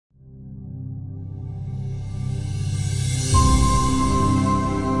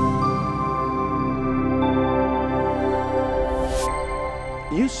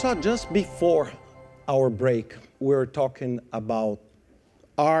saw just before our break, we were talking about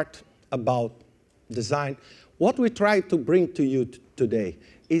art, about design. What we try to bring to you today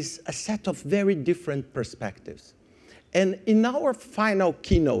is a set of very different perspectives. And in our final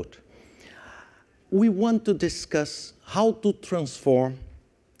keynote, we want to discuss how to transform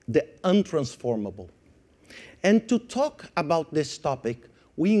the untransformable. And to talk about this topic,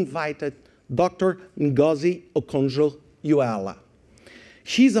 we invited Dr. Ngozi Okonjo-Iweala.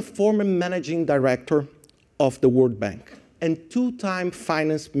 She's a former managing director of the World Bank and two-time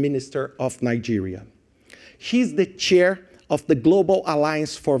finance minister of Nigeria. She's the chair of the Global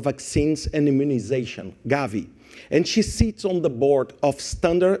Alliance for Vaccines and Immunization, Gavi, and she sits on the board of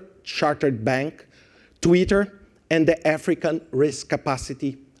Standard Chartered Bank, Twitter, and the African Risk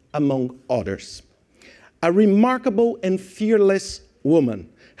Capacity, among others. A remarkable and fearless woman,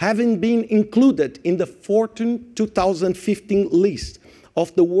 having been included in the Fortune 2015 list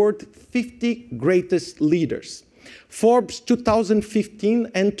of the world's 50 greatest leaders, Forbes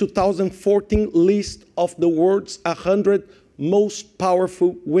 2015 and 2014 list of the world's 100 most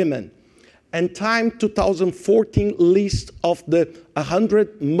powerful women, and Time 2014 list of the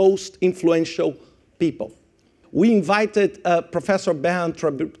 100 most influential people. We invited Professor Behnam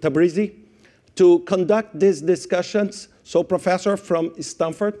Tabrizi to conduct these discussions, so professor from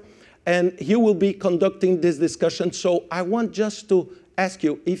Stanford, and he will be conducting this discussion. So I want just to ask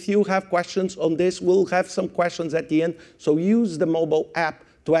you, if you have questions on this, we'll have some questions at the end, so use the mobile app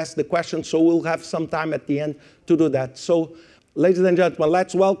to ask the questions, so we'll have some time at the end to do that. So, ladies and gentlemen,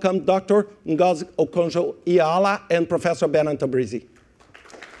 let's welcome Dr. Ngozi Okonjo-Iweala and Professor Behnam Tabrizi.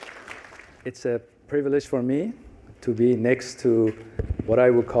 It's a privilege for me to be next to what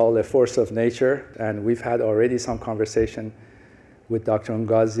I would call a force of nature, and we've had already some conversation with Dr.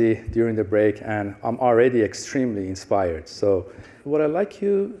 Ngozi during the break, and I'm already extremely inspired. So what I'd like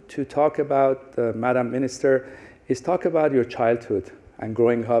you to talk about, Madam Minister, is talk about your childhood and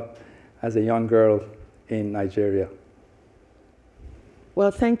growing up as a young girl in Nigeria.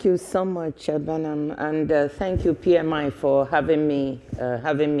 Well, thank you so much, Behnam, and thank you, PMI, for having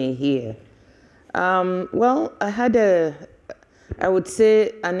me here. Well, I had I would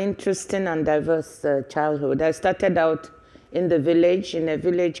say, an interesting and diverse childhood. I started out in the village, in a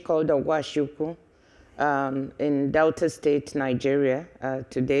village called Owashuku, in Delta State, Nigeria,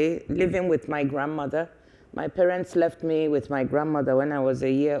 today, living with my grandmother. My parents left me with my grandmother when I was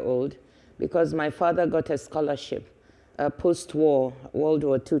a year old because my father got a scholarship post-war, World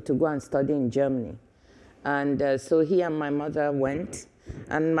War II, to go and study in Germany. And so he and my mother went,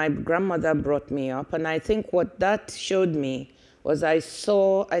 and my grandmother brought me up. And I think what that showed me was I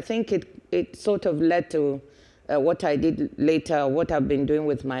think it sort of led to what I did later, what I've been doing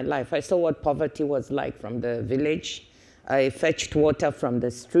with my life. I saw what poverty was like from the village. I fetched water from the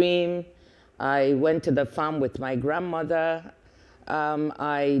stream. I went to the farm with my grandmother.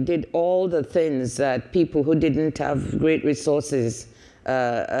 I did all the things that people who didn't have great resources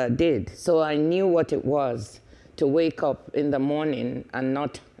did. So I knew what it was to wake up in the morning and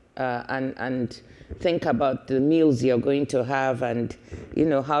not and think about the meals you're going to have and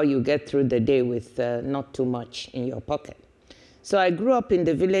how you get through the day with not too much in your pocket. So I grew up in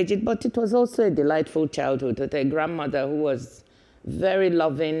the village, but it was also a delightful childhood with a grandmother who was very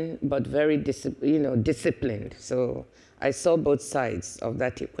loving but very disciplined. So I saw both sides of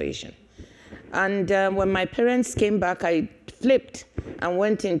that equation. And when my parents came back, I flipped and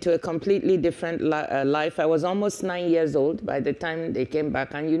went into a completely different life. I was almost 9 years old by the time they came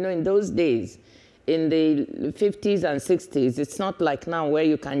back. And in those days, in the 50s and 60s, it's not like now where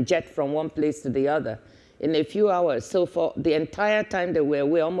you can jet from one place to the other in a few hours. So for the entire time they were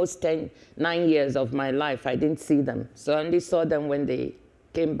away, almost 9 years of my life, I didn't see them. So I only saw them when they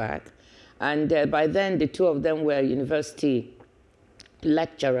came back. And by then, the two of them were university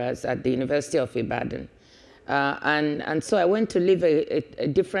lecturers at the University of Ibadan. And so I went to live a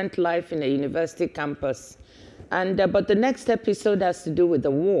different life in a university campus. But the next episode has to do with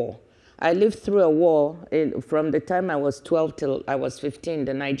the war. I lived through a war from the time I was 12 till I was 15,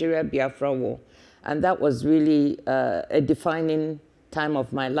 the Nigeria-Biafra War. And that was really a defining time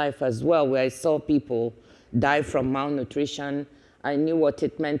of my life as well, where I saw people die from malnutrition. I knew what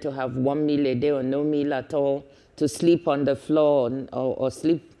it meant to have 1 meal a day or no meal at all, to sleep on the floor or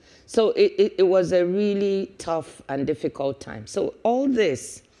sleep. So it was a really tough and difficult time. So all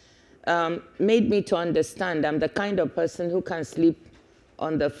this made me to understand I'm the kind of person who can sleep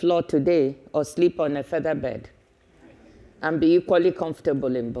on the floor today or sleep on a feather bed and be equally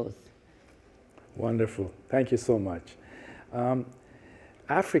comfortable in both. Wonderful. Thank you so much.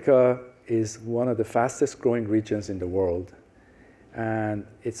 Africa is one of the fastest growing regions in the world. and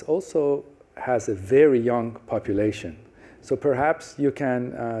it's also has a very young population. So perhaps you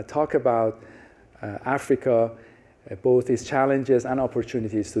can talk about Africa, both its challenges and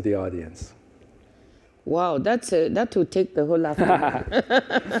opportunities to the audience. Wow, that will take the whole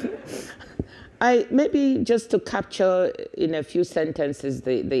afternoon. Maybe just to capture in a few sentences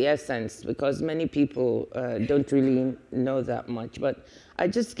the essence, because many people don't really know that much. But I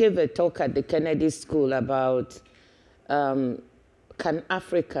just gave a talk at the Kennedy School about can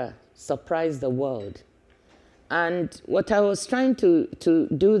Africa surprise the world? And what I was trying to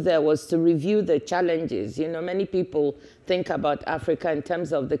do there was to review the challenges. You know, many people think about Africa in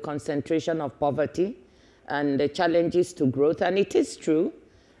terms of the concentration of poverty and the challenges to growth. And it is true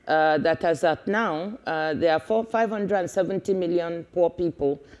that as at now, there are 570 million poor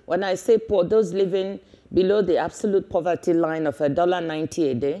people. When I say poor, those living below the absolute poverty line of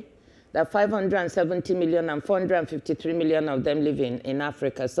 $1.90 a day. There are 570 million and 453 million of them live in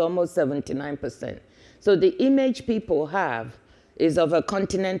Africa, so almost 79%. So the image people have is of a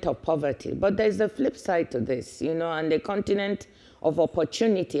continent of poverty. But there's a flip side to this, you know, and a continent of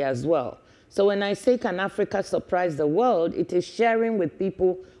opportunity as well. So when I say can Africa surprise the world, it is sharing with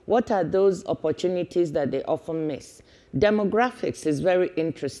people what are those opportunities that they often miss. Demographics is very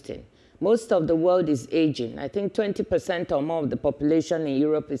interesting. Most of the world is aging. I think 20% or more of the population in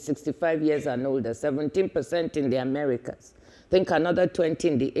Europe is 65 years and older, 17% in the Americas. I think another 20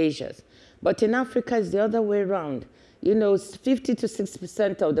 in the Asias. But in Africa, it's the other way around. You know, 50 to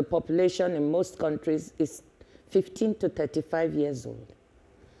 60% of the population in most countries is 15 to 35 years old.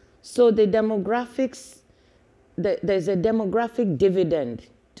 So the demographics, there's a demographic dividend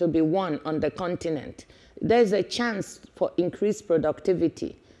to be won on the continent. There's a chance for increased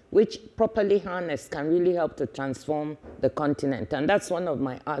productivity, which properly harnessed can really help to transform the continent. And that's one of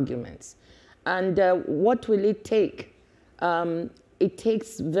my arguments. And what will it take? It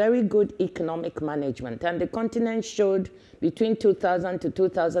takes very good economic management. And the continent showed between 2000 to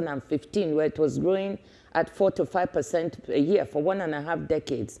 2015, where it was growing at 4 to 5% a year for 1.5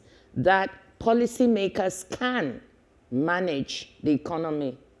 decades, that policymakers can manage the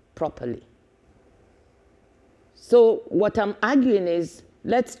economy properly. So what I'm arguing is,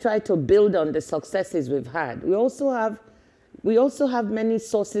 let's try to build on the successes we've had. We also have many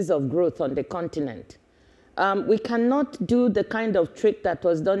sources of growth on the continent. We cannot do the kind of trick that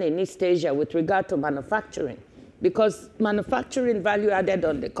was done in East Asia with regard to manufacturing, because manufacturing value added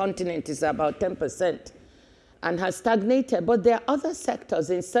on the continent is about 10% and has stagnated. But there are other sectors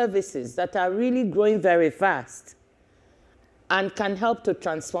in services that are really growing very fast and can help to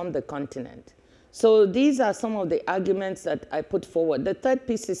transform the continent. So these are some of the arguments that I put forward. The third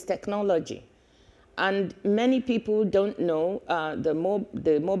piece is technology. And many people don't know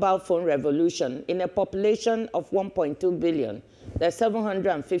the mobile phone revolution. In a population of 1.2 billion, there are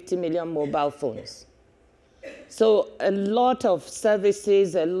 750 million mobile phones. So a lot of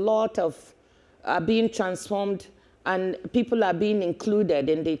services, a lot of are being transformed, and people are being included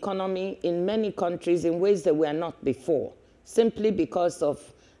in the economy in many countries in ways that were not before, simply because of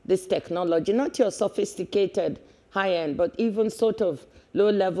this technology, not your sophisticated high-end, but even sort of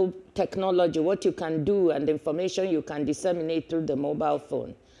low-level technology, what you can do and the information you can disseminate through the mobile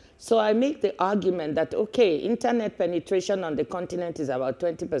phone. So I make the argument that, okay, internet penetration on the continent is about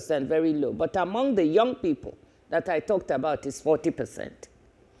 20%, very low, but among the young people that I talked about is 40%,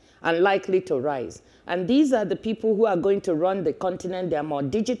 and likely to rise. And these are the people who are going to run the continent. They are more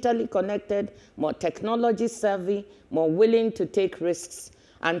digitally connected, more technology savvy, more willing to take risks.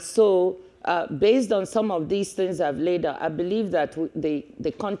 And so based on some of these things I've laid out, I believe that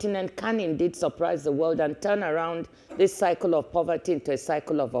the continent can indeed surprise the world and turn around this cycle of poverty into a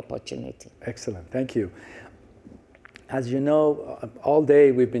cycle of opportunity. Excellent, thank you. As you know, all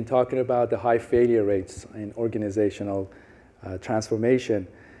day we've been talking about the high failure rates in organizational transformation.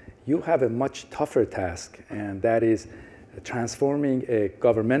 You have a much tougher task, and that is transforming a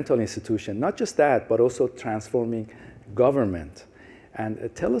governmental institution. Not just that, but also transforming government.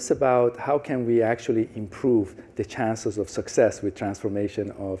 And tell us about how can we actually improve the chances of success with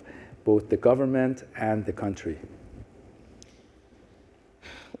transformation of both the government and the country.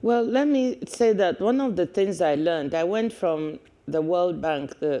 Well, let me say that one of the things I learned, I went from the World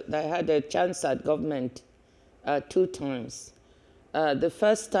Bank, I had a chance at government 2 times. The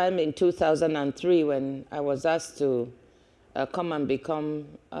first time in 2003 when I was asked to come and become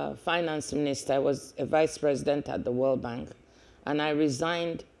finance minister, I was a vice president at the World Bank. And I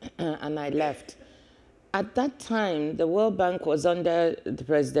resigned and I left. At that time, the World Bank was under the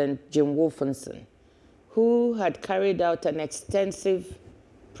President Jim Wolfenson, who had carried out an extensive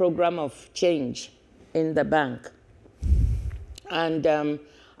program of change in the bank. And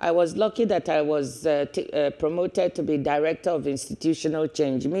I was lucky that I was promoted to be Director of Institutional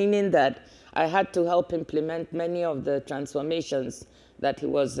Change, meaning that I had to help implement many of the transformations that he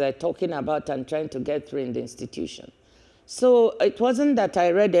was talking about and trying to get through in the institution. So it wasn't that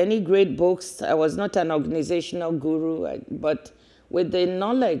I read any great books. I was not an organizational guru, but with the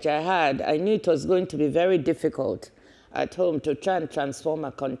knowledge I had, I knew it was going to be very difficult at home to try and transform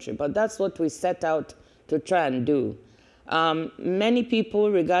a country. But that's what we set out to try and do. Many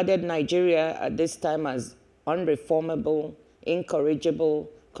people regarded Nigeria at this time as unreformable, incorrigible,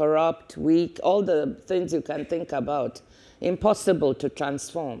 corrupt, weak, all the things you can think about, impossible to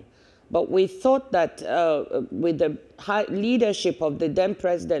transform. But we thought that with the high leadership of the then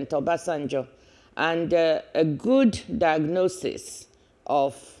President Obasanjo and a good diagnosis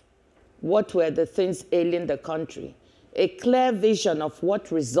of what were the things ailing the country, a clear vision of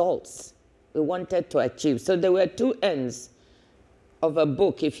what results we wanted to achieve. So there were two ends of a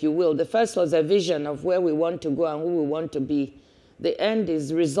book, if you will. The first was a vision of where we want to go and who we want to be. The end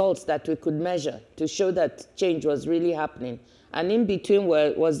is results that we could measure to show that change was really happening. And in between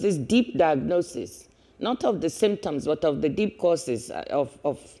was this deep diagnosis, not of the symptoms, but of the deep causes of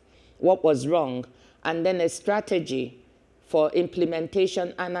what was wrong, and then a strategy for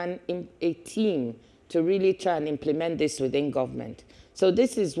implementation and a team to really try and implement this within government. So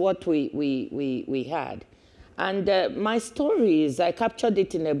this is what we had. And my story is, I captured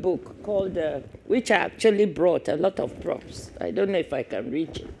it in a book called, which I actually brought a lot of props. I don't know if I can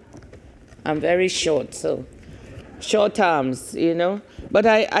reach it. I'm very short, so short arms, you know. But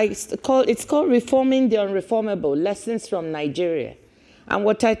it's called Reforming the Unreformable, Lessons from Nigeria. And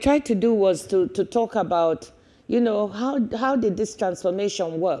what I tried to do was to talk about, you know, how did this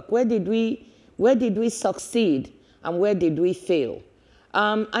transformation work? Where did we succeed and where did we fail?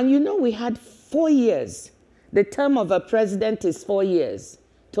 And you know, we had 4 years. The term of a president is 4 years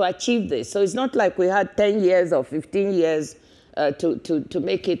to achieve this. So it's not like we had 10 years or 15 years to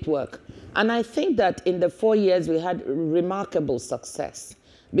make it work. And I think that in the 4 years, we had remarkable success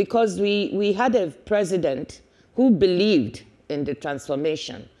because we had a president who believed in the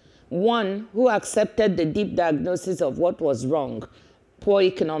transformation. One, who accepted the deep diagnosis of what was wrong, poor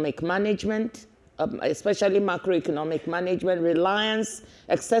economic management, especially macroeconomic management,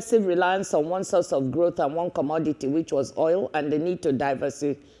 excessive reliance on one source of growth and one commodity, which was oil, and the need to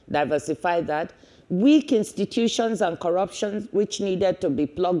diversify that. Weak institutions and corruption, which needed to be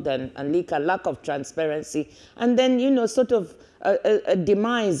plugged and leak, a lack of transparency, and then, you know, sort of a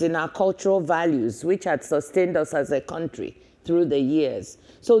demise in our cultural values, which had sustained us as a country through the years.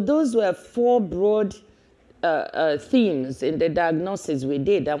 So those were 4 broad themes in the diagnosis we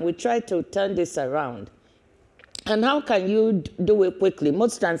did, and we tried to turn this around. And how can you do it quickly?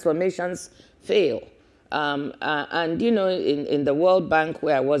 Most transformations fail. And, you know, in the World Bank,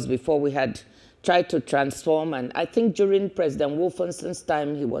 where I was before, we had tried to transform, and I think during President Wolfenson's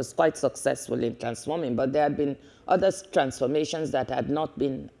time, he was quite successful in transforming, but there had been other transformations that had not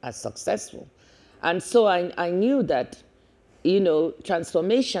been as successful. And so I knew that, you know,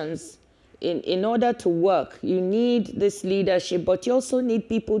 transformations, in order to work, you need this leadership, but you also need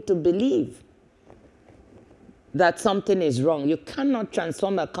people to believe that something is wrong. You cannot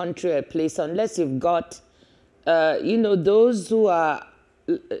transform a country or a place unless you've got, you know, those who are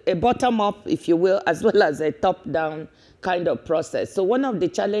a bottom-up, if you will, as well as a top-down kind of process. So one of the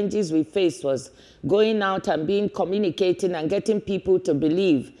challenges we faced was going out and communicating and getting people to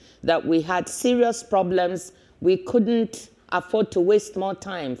believe that we had serious problems. We couldn't afford to waste more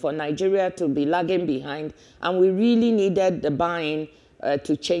time for Nigeria to be lagging behind, and we really needed the buy-in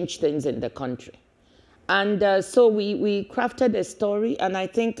to change things in the country. And so we crafted a story, and I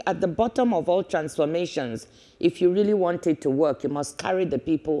think at the bottom of all transformations, if you really want it to work, you must carry the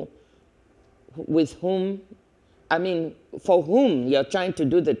people with whom, I mean, for whom you're trying to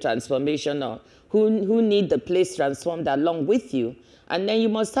do the transformation, or who need the place transformed along with you. And then you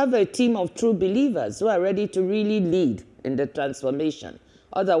must have a team of true believers who are ready to really lead in the transformation.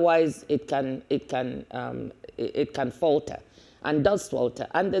 Otherwise, it can falter, and does falter.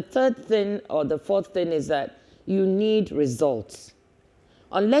 And the third thing, or the fourth thing, is that you need results.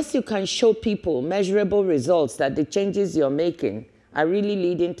 Unless you can show people measurable results that the changes you're making are really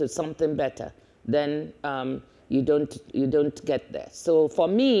leading to something better, then you don't get there. So for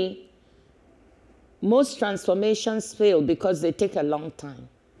me, most transformations fail because they take a long time.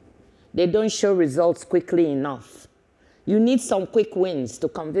 They don't show results quickly enough. You need some quick wins to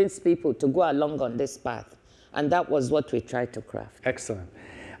convince people to go along on this path. And that was what we tried to craft. Excellent.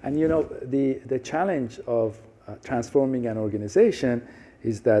 And you know, the challenge of transforming an organization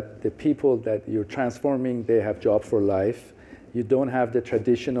is that the people that you're transforming, they have job for life. You don't have the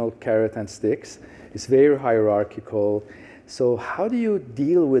traditional carrot and sticks. It's very hierarchical. So how do you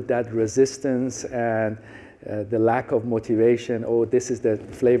deal with that resistance and the lack of motivation? Oh, this is the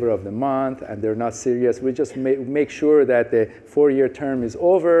flavor of the month, and they're not serious. We just make sure that the 4-year term is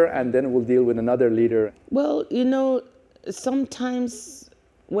over, and then we'll deal with another leader. Well, you know, sometimes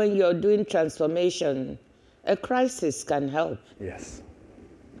when you're doing transformation, a crisis can help. Yes.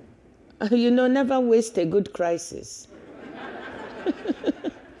 You know, never waste a good crisis.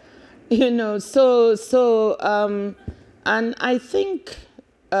 You know, and I think,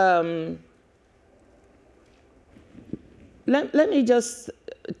 let me just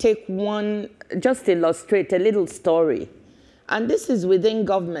take one, just illustrate a little story. And this is within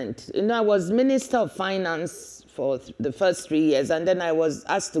government. You know, I was Minister of Finance for the first 3 years, and then I was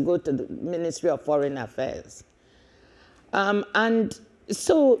asked to go to the Ministry of Foreign Affairs. And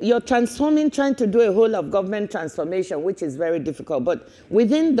so you're transforming, trying to do a whole of government transformation, which is very difficult. But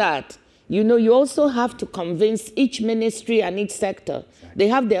within that, you know, you also have to convince each ministry and each sector. They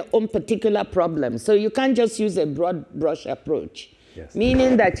have their own particular problems. So you can't just use a broad brush approach. Yes.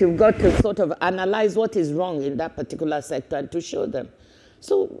 Meaning that you've got to sort of analyze what is wrong in that particular sector and to show them.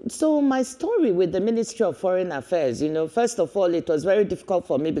 So my story with the Ministry of Foreign Affairs, you know, first of all, it was very difficult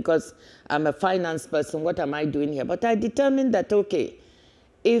for me because I'm a finance person. What am I doing here? But I determined that, okay,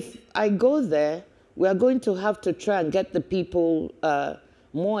 if I go there, we are going to have to try and get the people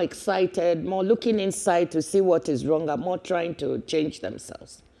more excited, more looking inside to see what is wrong, and more trying to change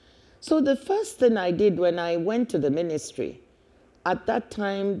themselves. So the first thing I did when I went to the ministry, at that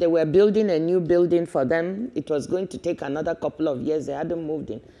time, they were building a new building for them. It was going to take another couple of years. They hadn't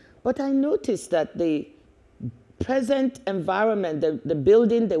moved in. But I noticed that the present environment, the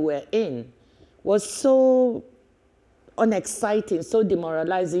building they were in, was so unexciting, so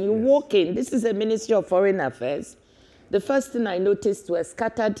demoralizing. You walk in, this is a Ministry of Foreign Affairs. The first thing I noticed were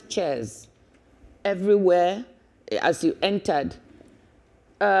scattered chairs everywhere as you entered.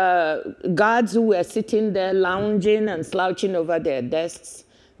 Guards who were sitting there lounging and slouching over their desks.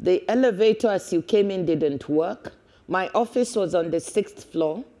 The elevator as you came in didn't work. My office was on the 6th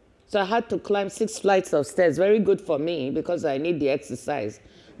floor, so I had to climb 6 flights of stairs. Very good for me because I need the exercise.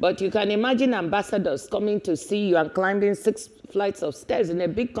 But you can imagine ambassadors coming to see you and climbing 6 flights of stairs in a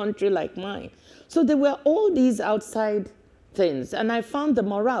big country like mine. So there were all these outside things, and I found the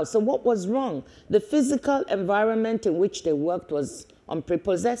morale. So what was wrong? The physical environment in which they worked was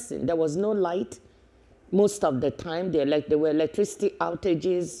unprepossessing. There was no light most of the time. There were electricity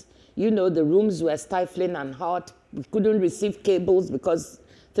outages. You know, the rooms were stifling and hot. We couldn't receive cables because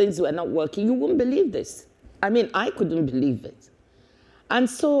things were not working. You wouldn't believe this. I mean, I couldn't believe it. And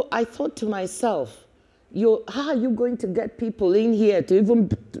so I thought to myself, how are you going to get people in here to even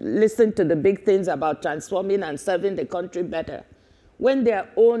listen to the big things about transforming and serving the country better when their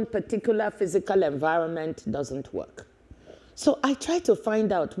own particular physical environment doesn't work? So I tried to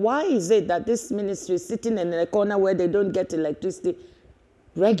find out, why is it that this ministry is sitting in a corner where they don't get electricity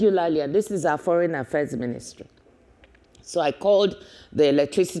regularly, and this is our Foreign Affairs Ministry? So I called the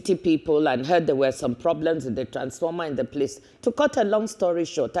electricity people and heard there were some problems with the transformer in the place. To cut a long story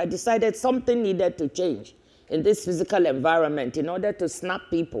short, I decided something needed to change in this physical environment in order to snap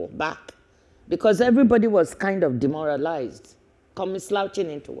people back, because everybody was kind of demoralized, coming slouching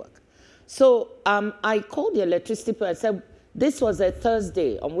into work. So I called the electricity people and said, this was a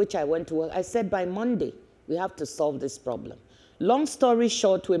Thursday on which I went to work. I said, by Monday, we have to solve this problem. Long story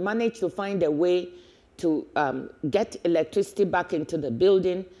short, we managed to find a way to get electricity back into the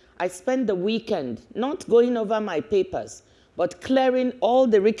building. I spent the weekend not going over my papers, but clearing all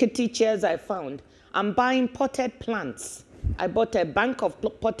the rickety chairs I found and buying potted plants. I bought a bank of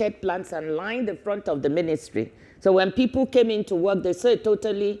potted plants and lined the front of the ministry. So when people came into work, they saw a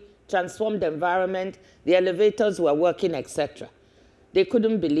totally transformed environment. The elevators were working, etc. They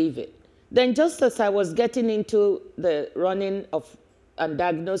couldn't believe it. Then just as I was getting into the running of and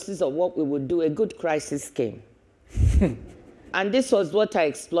diagnosis of what we would do, a good crisis came. And this was what I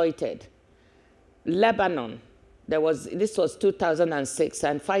exploited. Lebanon, this was 2006,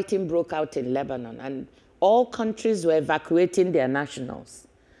 and fighting broke out in Lebanon, and all countries were evacuating their nationals.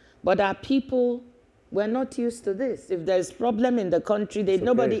 But our people were not used to this. If there's a problem in the country,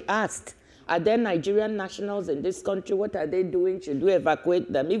 nobody asked, are there Nigerian nationals in this country? What are they doing? Should we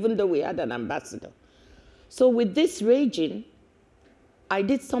evacuate them? Even though we had an ambassador. So with this raging, I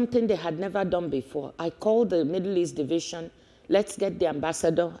did something they had never done before. I called the Middle East Division. Let's get the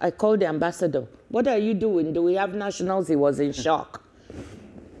ambassador. I called the ambassador. What are you doing? Do we have nationals? He was in shock.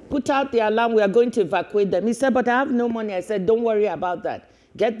 Put out the alarm. We are going to evacuate them. He said, but I have no money. I said, don't worry about that.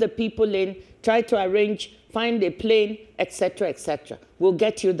 Get the people in. Try to arrange find a plane, etc., etc. We'll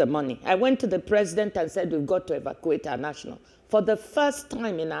get you the money. I went to the president and said, we've got to evacuate our national. For the first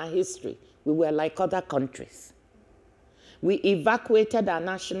time in our history, we were like other countries. We evacuated our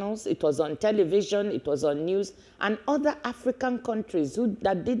nationals. It was on television, it was on news, and other African countries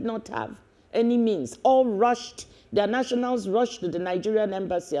that did not have any means all rushed, their nationals rushed to the Nigerian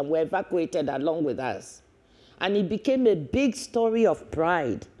embassy and were evacuated along with us. And it became a big story of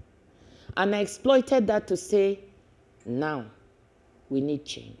pride. And I exploited that to say, now we need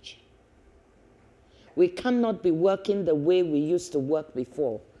change. We cannot be working the way we used to work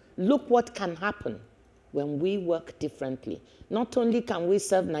before. Look what can happen when we work differently. Not only can we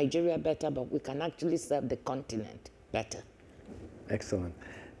serve Nigeria better, but we can actually serve the continent better. Excellent.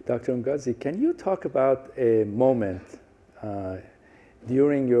 Dr. Ngozi, can you talk about a moment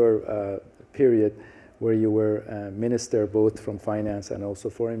during your period where you were minister both from finance and also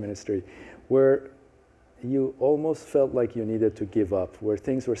foreign ministry, where you almost felt like you needed to give up, where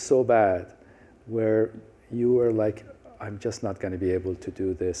things were so bad, where you were like, I'm just not going to be able to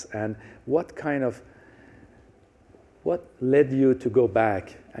do this? And what led you to go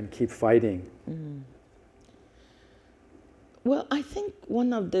back and keep fighting? Well, I think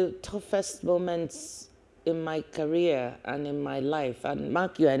one of the toughest moments in my career and in my life, and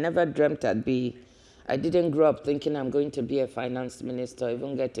mark you, I never dreamt I didn't grow up thinking I'm going to be a finance minister or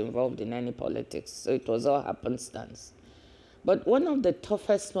even get involved in any politics. So it was all happenstance. But one of the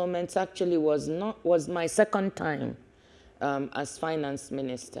toughest moments actually was my second time as finance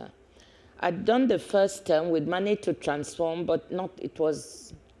minister. I'd done the first term with money to transform, but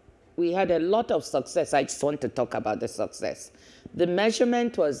we had a lot of success. I just want to talk about the success. The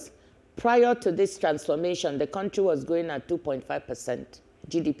measurement was, prior to this transformation, the country was going at 2.5%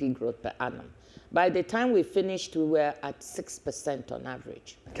 GDP growth per annum. By the time we finished, we were at 6% on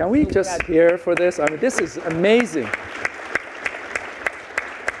average. Can we just hear for this? I mean, this is amazing.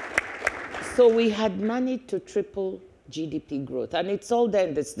 So we had managed to triple GDP growth. And it's all there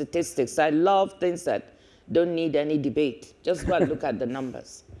in the statistics. I love things that don't need any debate. Just go and look at the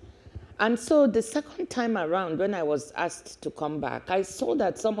numbers. And so the second time around, when I was asked to come back, I saw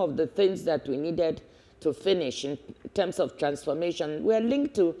that some of the things that we needed to finish in terms of transformation were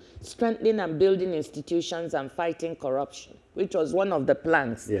linked to strengthening and building institutions and fighting corruption, which was one of the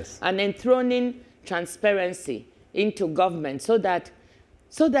plans. Yes. And enthroning transparency into government so that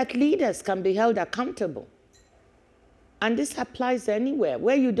leaders can be held accountable. And this applies anywhere.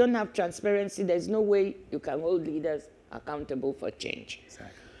 Where you don't have transparency, there's no way you can hold leaders accountable for change.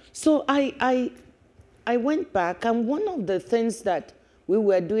 Exactly. So I went back, and one of the things that we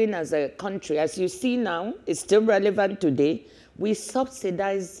were doing as a country, as you see now, is still relevant today, we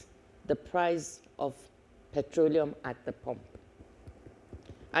subsidize the price of petroleum at the pump.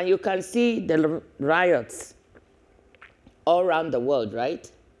 And you can see the riots all around the world,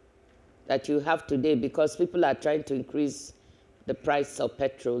 right? That you have today because people are trying to increase the price of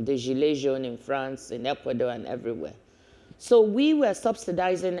petrol, the Gilets jaunes in France, in Ecuador, and everywhere. So we were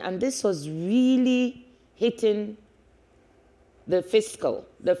subsidizing, and this was really hitting the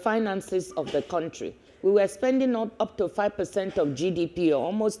finances of the country. We were spending up to 5% of GDP, or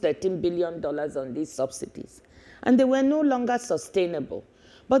almost $13 billion on these subsidies. And they were no longer sustainable.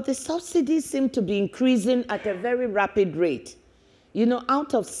 But the subsidies seemed to be increasing at a very rapid rate,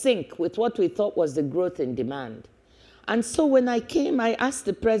 out of sync with what we thought was the growth in demand. And so when I came, I asked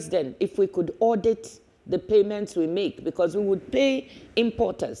the president if we could audit the payments we make, because we would pay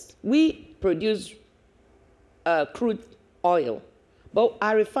importers. We produce crude oil, but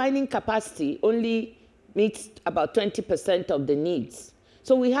our refining capacity only meets about 20% of the needs.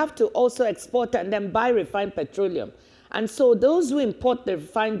 So we have to also export and then buy refined petroleum. And so those who import the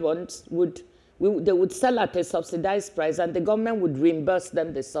refined ones they would sell at a subsidized price, and the government would reimburse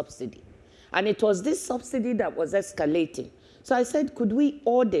them the subsidy. And it was this subsidy that was escalating. So I said, could we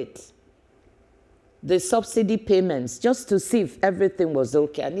audit the subsidy payments just to see if everything was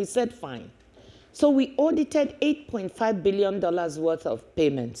okay? And he said, fine. So we audited $8.5 billion worth of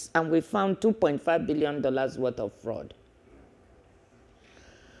payments, and we found $2.5 billion worth of fraud.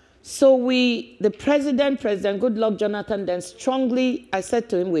 So the President Goodluck Jonathan, then strongly, I said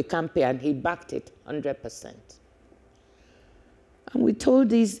to him, we can't pay, and he backed it 100%. And we told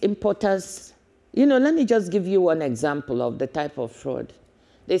these importers, let me just give you one example of the type of fraud.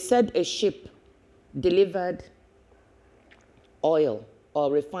 They said a ship delivered oil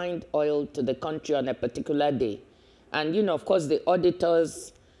or refined oil to the country on a particular day. And, of course, the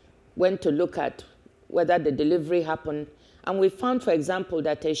auditors went to look at whether the delivery happened. And we found, for example,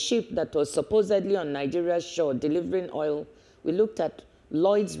 that a ship that was supposedly on Nigeria's shore delivering oil, we looked at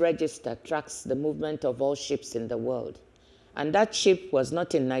Lloyd's Register tracks the movement of all ships in the world. And that ship was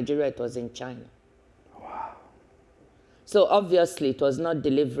not in Nigeria, it was in China. Wow. So obviously it was not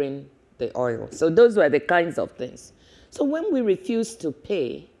delivering the oil. So those were the kinds of things. So when we refused to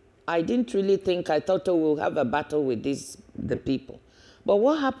pay, I didn't really think, I thought, oh, we'll have a battle with the people. But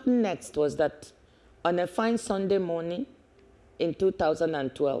what happened next was that on a fine Sunday morning in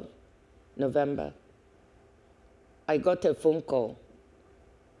 2012, November, I got a phone call,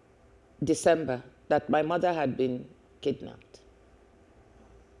 December, that my mother had been kidnapped.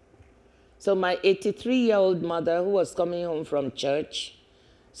 So my 83-year-old mother, who was coming home from church,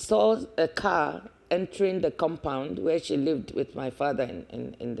 saw a car entering the compound where she lived with my father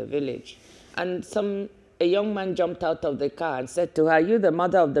in the village. And a young man jumped out of the car and said to her, "Are you the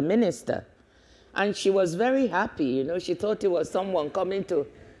mother of the minister?" And she was very happy. You know, she thought it was someone coming to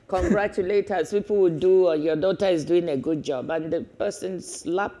congratulate her, as people would do, or your daughter is doing a good job. And the person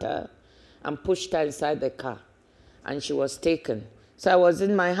slapped her and pushed her inside the car. And she was taken. So I was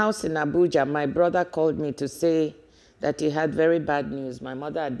in my house in Abuja. My brother called me to say that he had very bad news. My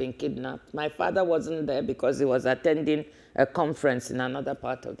mother had been kidnapped. My father wasn't there because he was attending a conference in another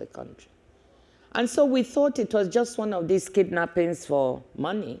part of the country. And so we thought it was just one of these kidnappings for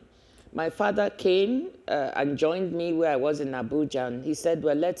money. My father came and joined me where I was in Abuja, and he said,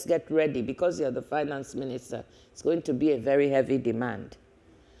 well, let's get ready because you're the finance minister. It's going to be a very heavy demand.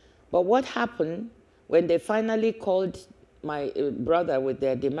 But what happened when they finally called my brother with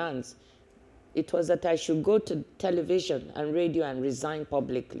their demands, it was that I should go to television and radio and resign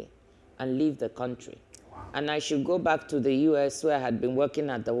publicly and leave the country. Wow. And I should go back to the US where I had been working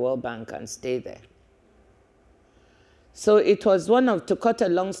at the World Bank and stay there. So it was to cut a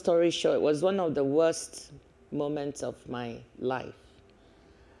long story short, it was one of the worst moments of my life.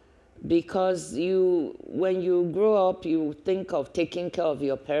 Because when you grow up, you think of taking care of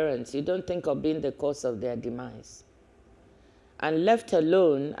your parents. You don't think of being the cause of their demise. And left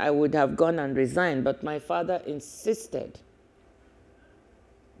alone, I would have gone and resigned, but my father insisted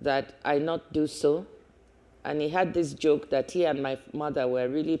that I not do so. And he had this joke that he and my mother were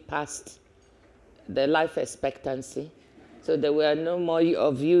really past the life expectancy. So there were no more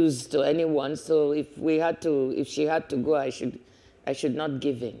of use to anyone. So if she had to go, I should not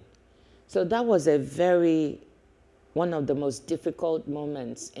give in. So that was one of the most difficult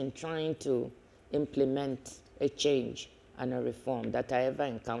moments in trying to implement a change and a reform that I ever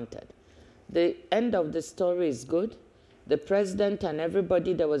encountered. The end of the story is good. The president and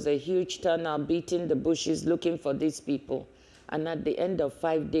everybody, there was a huge turnout, beating the bushes, looking for these people. And at the end of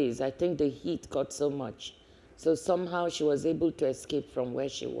 5 days, I think the heat got so much. So somehow she was able to escape from where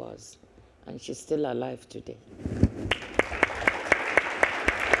she was. And she's still alive today.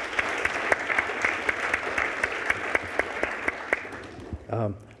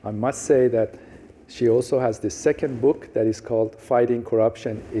 I must say that she also has the second book that is called Fighting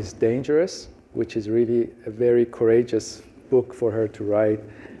Corruption is Dangerous, which is really a very courageous book for her to write,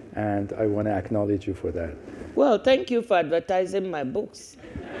 and I want to acknowledge you for that. Well, thank you for advertising my books.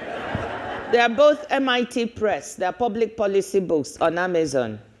 They are both MIT Press. They are public policy books on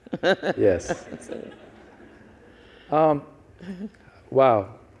Amazon. Yes.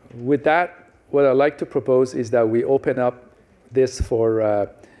 Wow. With that, what I'd like to propose is that we open up this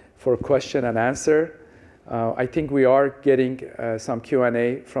for question and answer. I think we are getting some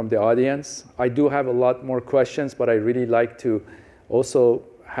Q&A from the audience. I do have a lot more questions, but I really like to also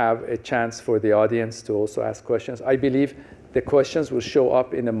have a chance for the audience to also ask questions. I believe the questions will show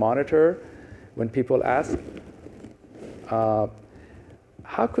up in the monitor when people ask.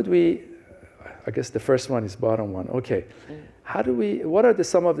 How could we, I guess the first one is bottom one. Okay. What are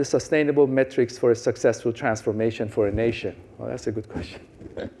some of the sustainable metrics for a successful transformation for a nation? Well, that's a good question.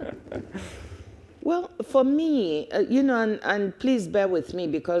 Well, for me, and please bear with me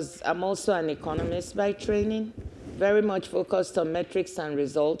because I'm also an economist by training, very much focused on metrics and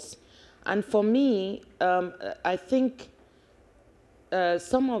results. And for me, I think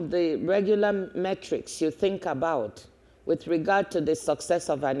some of the regular metrics you think about with regard to the success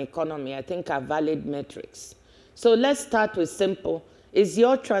of an economy, I think are valid metrics. So let's start with simple. Is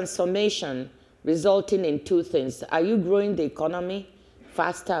your transformation resulting in two things? Are you growing the economy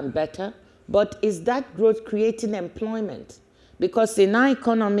faster and better? But is that growth creating employment? Because in our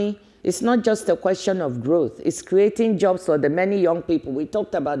economy, it's not just a question of growth. It's creating jobs for the many young people. We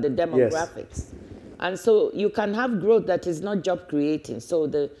talked about the demographics. Yes. And so you can have growth that is not job creating.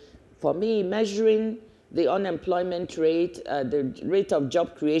 So for me, measuring the unemployment rate, the rate of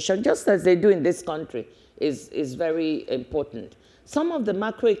job creation, just as they do in this country, is very important. Some of the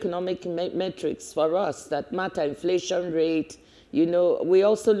macroeconomic metrics for us that matter, inflation rate, You know, we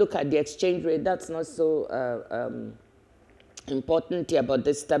also look at the exchange rate. That's not so important here, but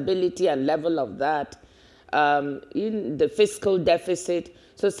the stability and level of that, in the fiscal deficit.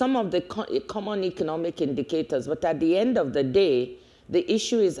 So some of the common economic indicators, but at the end of the day, the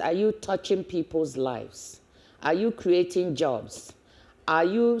issue is, are you touching people's lives? Are you creating jobs? Are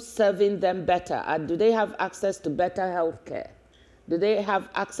you serving them better? Do they have access to better health care? Do they have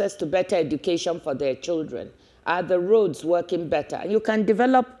access to better education for their children? Are the roads working better? And you can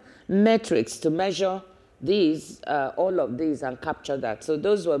develop metrics to measure these, all of these, and capture that. So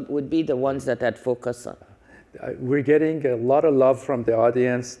those would be the ones that I'd focus on. We're getting a lot of love from the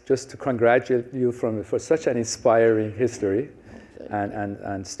audience, just to congratulate you for such an inspiring history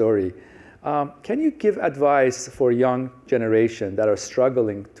and story. Can you give advice for young generation that are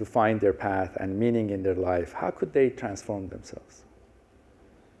struggling to find their path and meaning in their life? How could they transform themselves?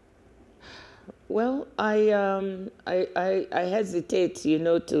 Well, I hesitate, you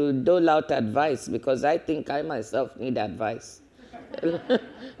know, to dole out advice, because I think I myself need advice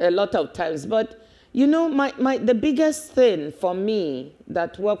a lot of times. But, you know, the biggest thing for me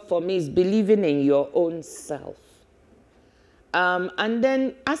that worked for me is believing in your own self. And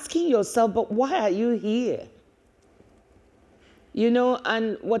then asking yourself, but why are you here? You know,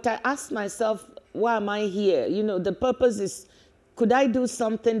 and what I asked myself, why am I here? You know, the purpose is, could I do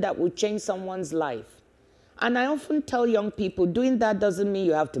something that would change someone's life? And I often tell young people, doing that doesn't mean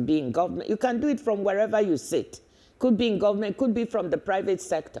you have to be in government. You can do it from wherever you sit. Could be in government, could be from the private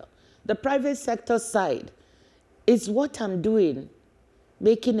sector. The private sector side is what I'm doing,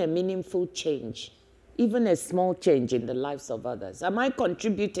 making a meaningful change, even a small change in the lives of others. Am I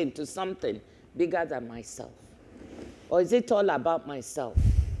contributing to something bigger than myself? Or is it all about myself?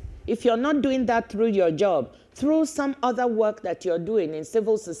 If you're not doing that through your job, through some other work that you're doing in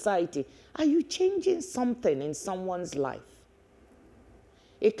civil society, are you changing something in someone's life?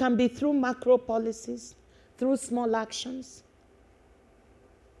 It can be through macro policies, through small actions,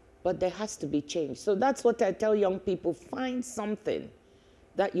 but there has to be change. So that's what I tell young people, find something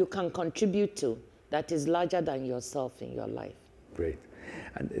that you can contribute to that is larger than yourself in your life. Great.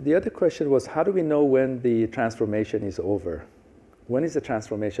 And the other question was, how do we know when the transformation is over? When is the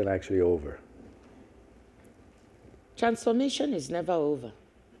transformation actually over? Transformation is never over.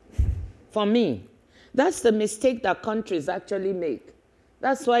 For me, that's the mistake that countries actually make.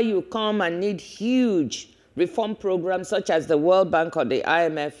 That's why you come and need huge reform programs such as the World Bank or the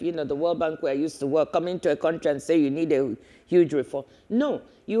IMF, you know, the World Bank where I used to work, come into a country and say you need a huge reform. No,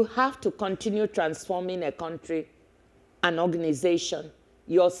 you have to continue transforming a country, an organization,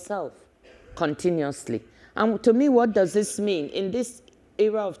 yourself, continuously. And to me, what does this mean? In this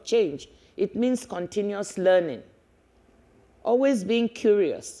era of change, it means continuous learning, always being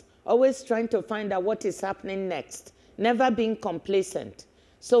curious, always trying to find out what is happening next, never being complacent.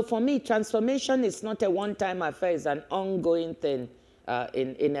 So for me, transformation is not a one-time affair, it's an ongoing thing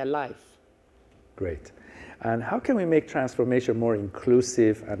in a life. Great. And how can we make transformation more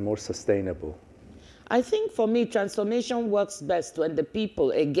inclusive and more sustainable? I think for me, transformation works best when the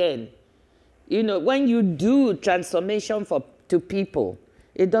people, again, you know, when you do transformation to people,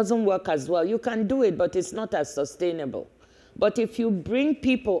 it doesn't work as well. You can do it, but it's not as sustainable. But if you bring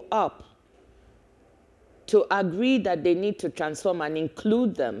people up to agree that they need to transform and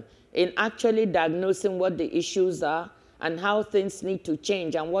include them in actually diagnosing what the issues are and how things need to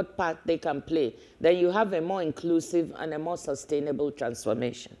change and what part they can play, then you have a more inclusive and a more sustainable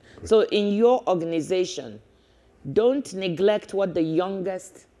transformation. Good. So in your organization, don't neglect what the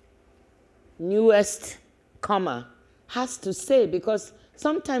youngest, newest comer has to say, because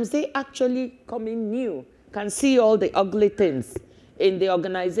sometimes they actually come in new, can see all the ugly things in the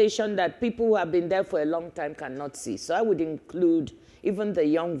organization that people who have been there for a long time cannot see. So I would include even the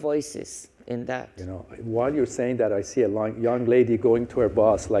young voices in that. You know, while you're saying that, I see a young lady going to her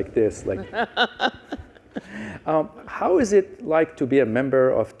boss like this. Like, how is it like to be a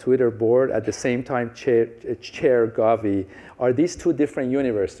member of Twitter board at the same time chair Gavi? Are these two different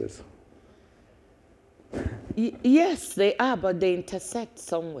universes? Yes, they are, but they intersect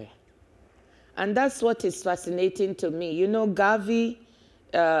somewhere. And that's what is fascinating to me. You know, Gavi,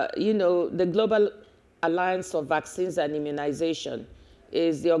 you know, the Global Alliance for Vaccines and Immunization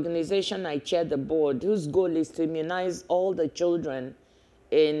is the organization I chair the board, whose goal is to immunize all the children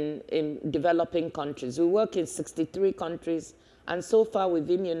in developing countries. We work in 63 countries, and so far we've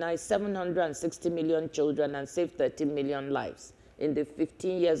immunized 760 million children and saved 13 million lives in the 20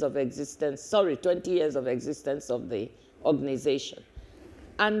 years of existence of the organization.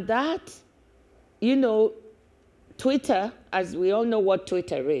 And that, you know, Twitter, as we all know what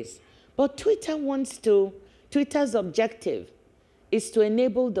Twitter is, but Twitter's objective is to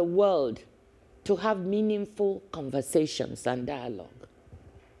enable the world to have meaningful conversations and dialogue.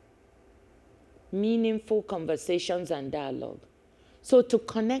 Meaningful conversations and dialogue. So to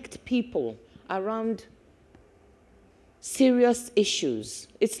connect people around serious issues.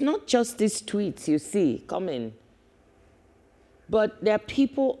 It's not just these tweets you see coming, but there are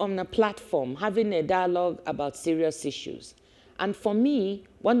people on a platform having a dialogue about serious issues. And for me,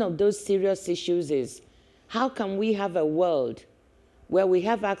 one of those serious issues is, how can we have a world where we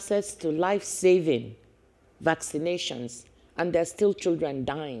have access to life-saving vaccinations and there are still children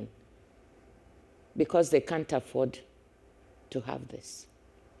dying because they can't afford to have this?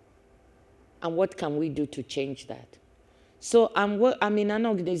 And what can we do to change that? So I'm in an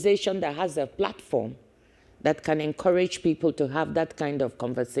organization that has a platform that can encourage people to have that kind of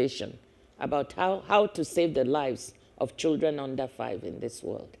conversation about how to save the lives of children under 5 in this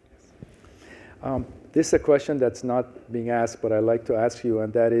world. This is a question that's not being asked, but I'd like to ask you,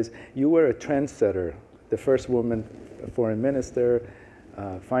 and that is, you were a trendsetter, the first woman foreign minister,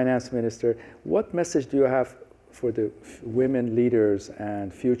 finance minister. What message do you have for the women leaders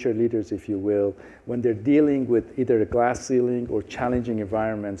and future leaders, if you will, when they're dealing with either a glass ceiling or challenging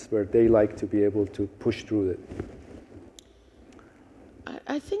environments where they like to be able to push through it?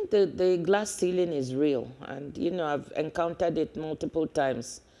 I think the glass ceiling is real, and you know, I've encountered it multiple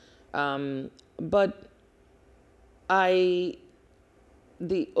times. But the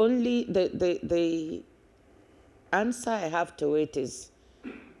answer I have to it is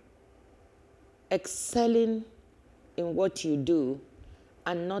excelling in what you do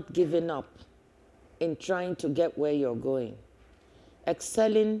and not giving up in trying to get where you're going.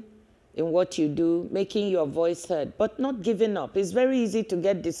 Excelling in what you do, making your voice heard, but not giving up. It's very easy to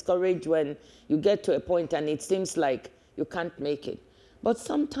get discouraged when you get to a point and it seems like you can't make it. But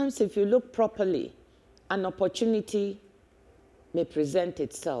sometimes if you look properly, an opportunity may present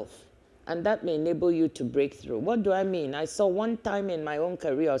itself, and that may enable you to break through. What do I mean? I saw one time in my own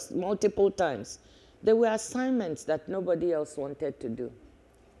career, multiple times, there were assignments that nobody else wanted to do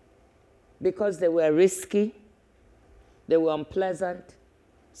because they were risky, they were unpleasant.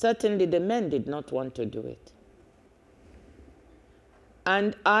 Certainly the men did not want to do it.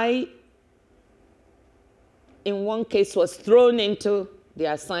 And I, in one case, was thrown into the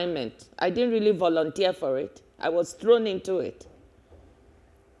assignment. I didn't really volunteer for it. I was thrown into it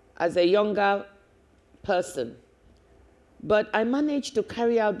as a younger person. But I managed to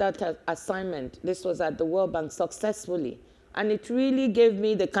carry out that assignment. This was at the World Bank successfully. And it really gave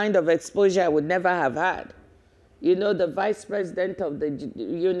me the kind of exposure I would never have had. You know, the vice president of the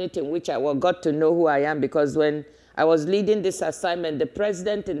unit in which I got to know who I am, because when I was leading this assignment, the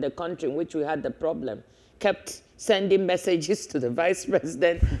president in the country in which we had the problem kept sending messages to the vice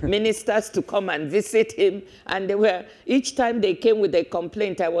president, ministers to come and visit him. And they were, each time they came with a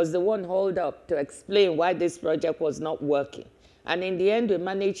complaint, I was the one hauled up to explain why this project was not working. And in the end, we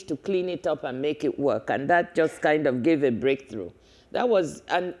managed to clean it up and make it work. And that just kind of gave a breakthrough. That was,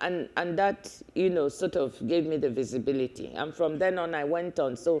 and that, you know, sort of gave me the visibility. And from then on, I went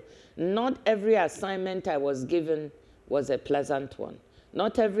on. So not every assignment I was given was a pleasant one.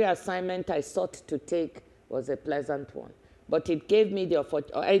 Not every assignment I sought to take was a pleasant one. But it gave me the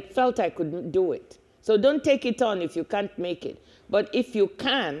opportunity. I felt I could do it. So don't take it on if you can't make it. But if you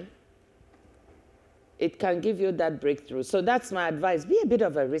can, it can give you that breakthrough. So that's my advice. Be a bit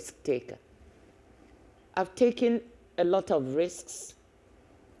of a risk taker. I've taken a lot of risks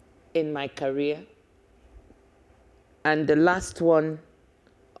in my career. And the last one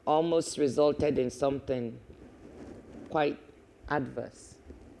almost resulted in something quite adverse.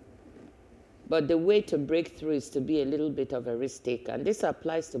 But the way to break through is to be a little bit of a risk taker. And this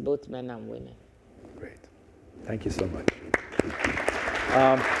applies to both men and women. Great. Thank you so much.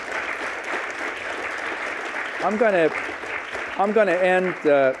 I'm going to end,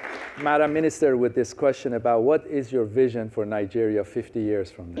 Madam Minister, with this question about what is your vision for Nigeria 50 years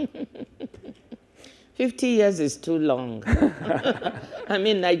from now? 50 years is too long. I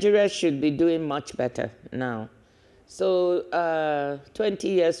mean, Nigeria should be doing much better now. So 20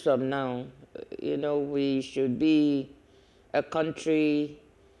 years from now, you know, we should be a country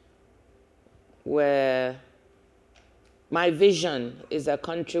where my vision is a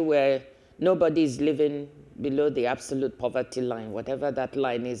country where nobody is living below the absolute poverty line, whatever that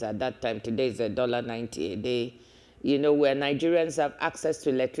line is at that time. Today is $1.90 a day. You know, where Nigerians have access to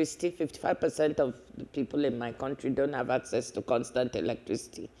electricity. 55% of the people in my country don't have access to constant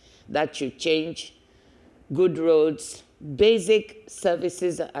electricity. That should change. Good roads, basic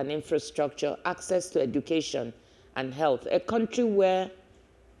services and infrastructure, access to education and health. A country where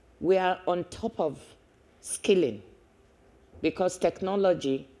we are on top of skilling. because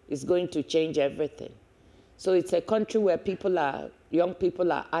technology is going to change everything. So it's a country where young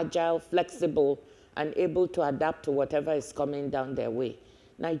people are agile, flexible, and able to adapt to whatever is coming down their way.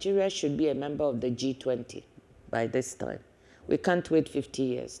 Nigeria should be a member of the G20 by this time. We can't wait 50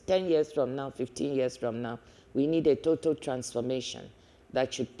 years. 10 years from now, 15 years from now, we need a total transformation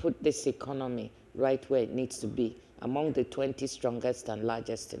that should put this economy right where it needs to be, among the 20 strongest and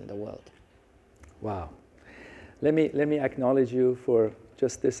largest in the world. Wow. Let me acknowledge you for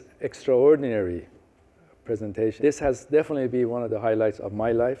just this extraordinary presentation. This has definitely been one of the highlights of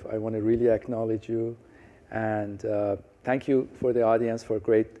my life. I want to really acknowledge you, and thank you for the audience for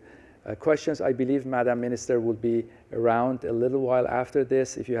great questions. I believe Madam Minister will be around a little while after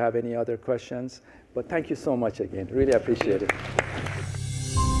this if you have any other questions. But thank you so much again. Really appreciate it.